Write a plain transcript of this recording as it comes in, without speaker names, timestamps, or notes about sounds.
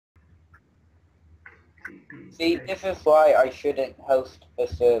See, Okay. this is why I shouldn't host a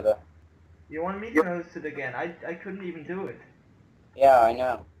server. You want me to host it again? I couldn't even do it. Yeah, I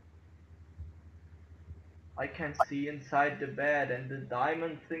know. I can see inside the bed and the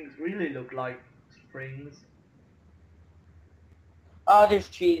diamond things really look like springs. Oh, there's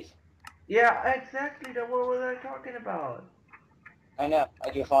cheese. Yeah, exactly. What was I talking about? I know. I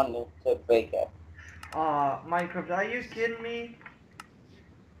just wanted to break it. Minecraft, are you kidding me?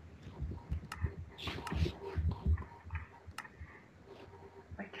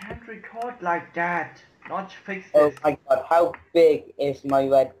 I can't record like that. Not fix Oh this. my god, how big is my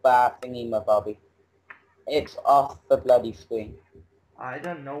red bar thingy, my Bobby? It's off the bloody screen. I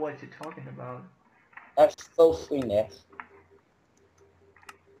don't know what you're talking about. Let's full screen this.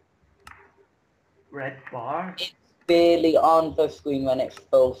 Red bar? It's barely on the screen when it's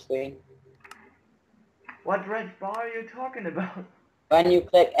full screen. What red bar are you talking about? When you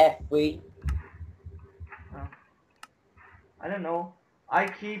click F3, Oh, I don't know. I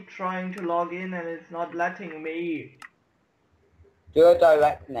keep trying to log in and it's not letting me. do a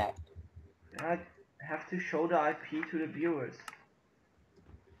direct connect. I have to show the IP to the viewers.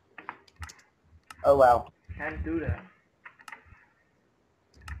 Oh well. Can't do that.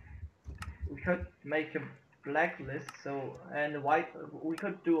 We could make a blacklist so and a white. We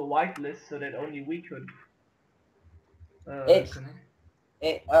could do a whitelist so that only we could It's,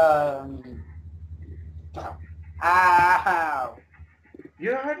 connect. ow!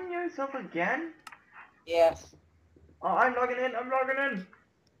 You're hurting yourself again? Yes, Oh, I'm logging in. I'm logging in.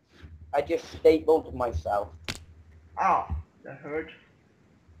 I just stapled myself. Ow, that hurt.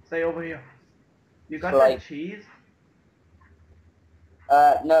 Stay over here. You got So that cheese?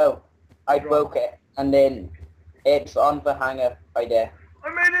 no, You I dropped. broke it, and then it's on the hanger right there. I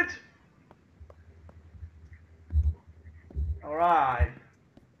made it. All right.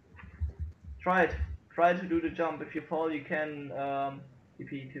 Try it. Try to do the jump. If you fall, you can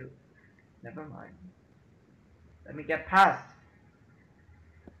TP too. Never mind. Let me get past.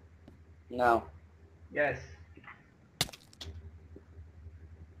 No. Yes.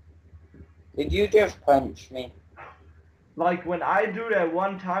 Did you just punch me? Like when I do that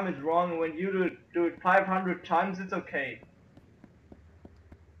one time it's wrong, and when you do it 500 times it's okay.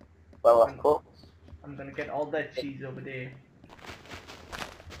 Well, I'm of gonna, course. I'm gonna get all that cheese over there.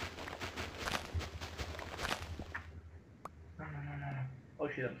 No, no, no, no, no. Oh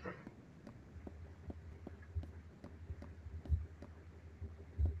shit, I'm stuck.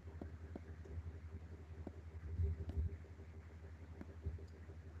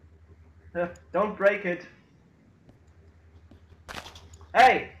 Don't break it.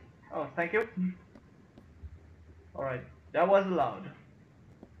 Hey! Oh, thank you. Alright, that was allowed.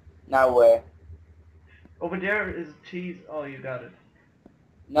 Now where? Over there is cheese. Oh, you got it.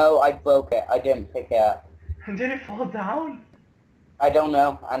 No, I broke it. I didn't pick it up. Did it fall down? I don't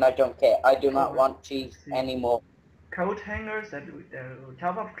know, and I don't care. I do Oh, not want let's cheese see. anymore. Coat hangers at the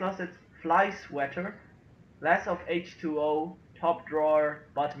top of closet, fly sweater, glass of H2O, top drawer,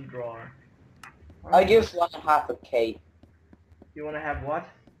 bottom drawer. I Alright. just want to have a cape. You wanna have what?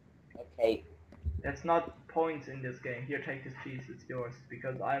 A cape. That's not points in this game. Here, take this cheese, it's yours.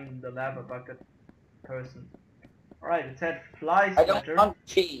 Because I'm the lava bucket person. Alright, it said fly I don't sweater. want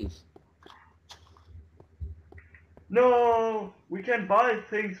cheese. No! We can buy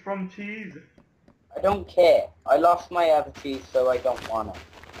things from cheese. I don't care. I lost my other cheese, so I don't want it.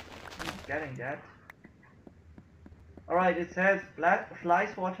 I'm getting that. Alright, it says fly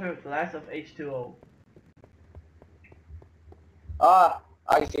swatter, glass of H2O. Ah,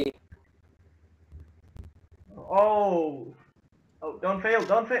 I see. Oh! Oh, don't fail,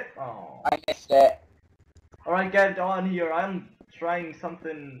 don't fail! Oh. I missed it. Alright, get on here. I'm trying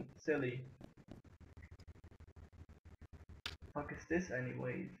something silly. Fuck is this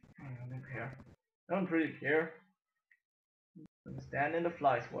anyways? I don't care. I don't really care. I'm gonna stand in the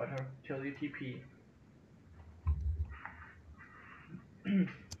fly swatter till you TP.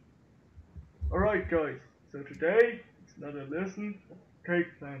 Alright guys, so today it's not a lesson of cake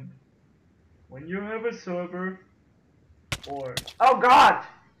plan. When you have a server or oh god!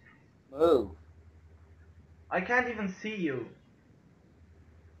 Move. I can't even see you.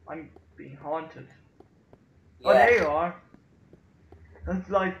 I'm being haunted. Oh there Yes. you are. That's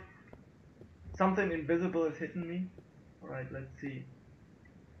like something invisible is hitting me. Alright, let's see.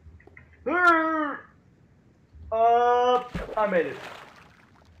 I made it.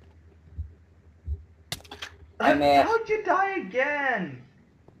 I missed. How'd you die again?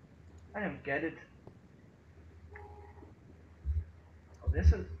 I don't get it. Oh, this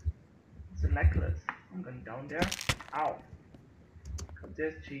is it's a necklace. I'm going down there. Ow.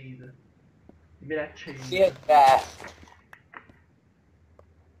 There's cheese. Give me that cheese. See it fast.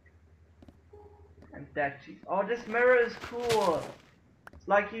 And that cheese. Oh, this mirror is cool. It's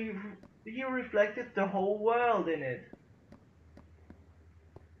like you reflected the whole world in it.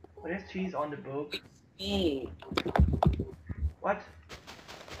 Oh, there's cheese on the book. Me. What?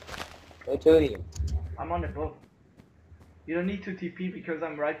 Who to you? I'm on the book. You don't need to TP because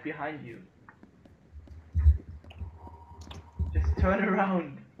I'm right behind you. Just turn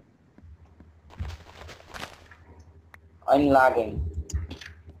around. I'm lagging.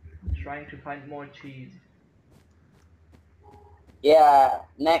 I'm trying to find more cheese. Yeah,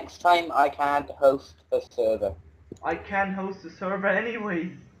 next time I can't host the server. I can host the server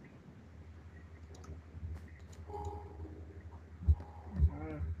anyways.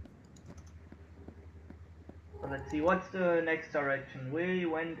 So let's see, what's the next direction? We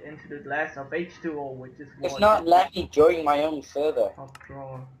went into the glass of H2O, which is It's water. not let me join my own server. Top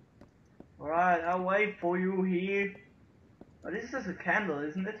drawer. Alright, I'll wait for you here. Oh, this is a candle,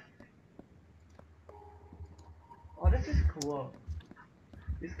 isn't it? Oh, this is cool.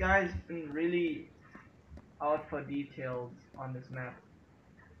 This guy's been really out for details on this map.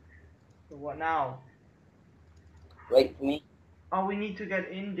 So what now? Wait for me. Oh, we need to get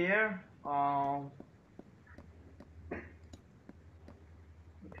in there. Look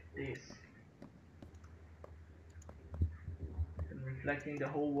at this. And reflecting the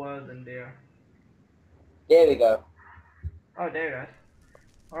whole world in there. There we go. Oh, there you are.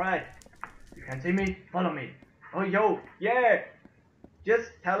 Alright. You can see me? Follow me. Oh, yo. Yeah.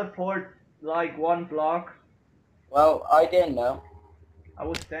 Just teleport like one block. Well, I didn't know. I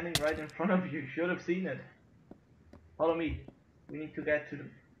was standing right in front of you. Should have seen it. Follow me. We need to get to the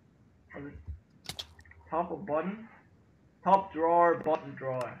top or bottom. Top drawer, bottom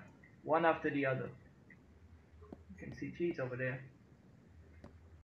drawer. One after the other. You can see cheese over there.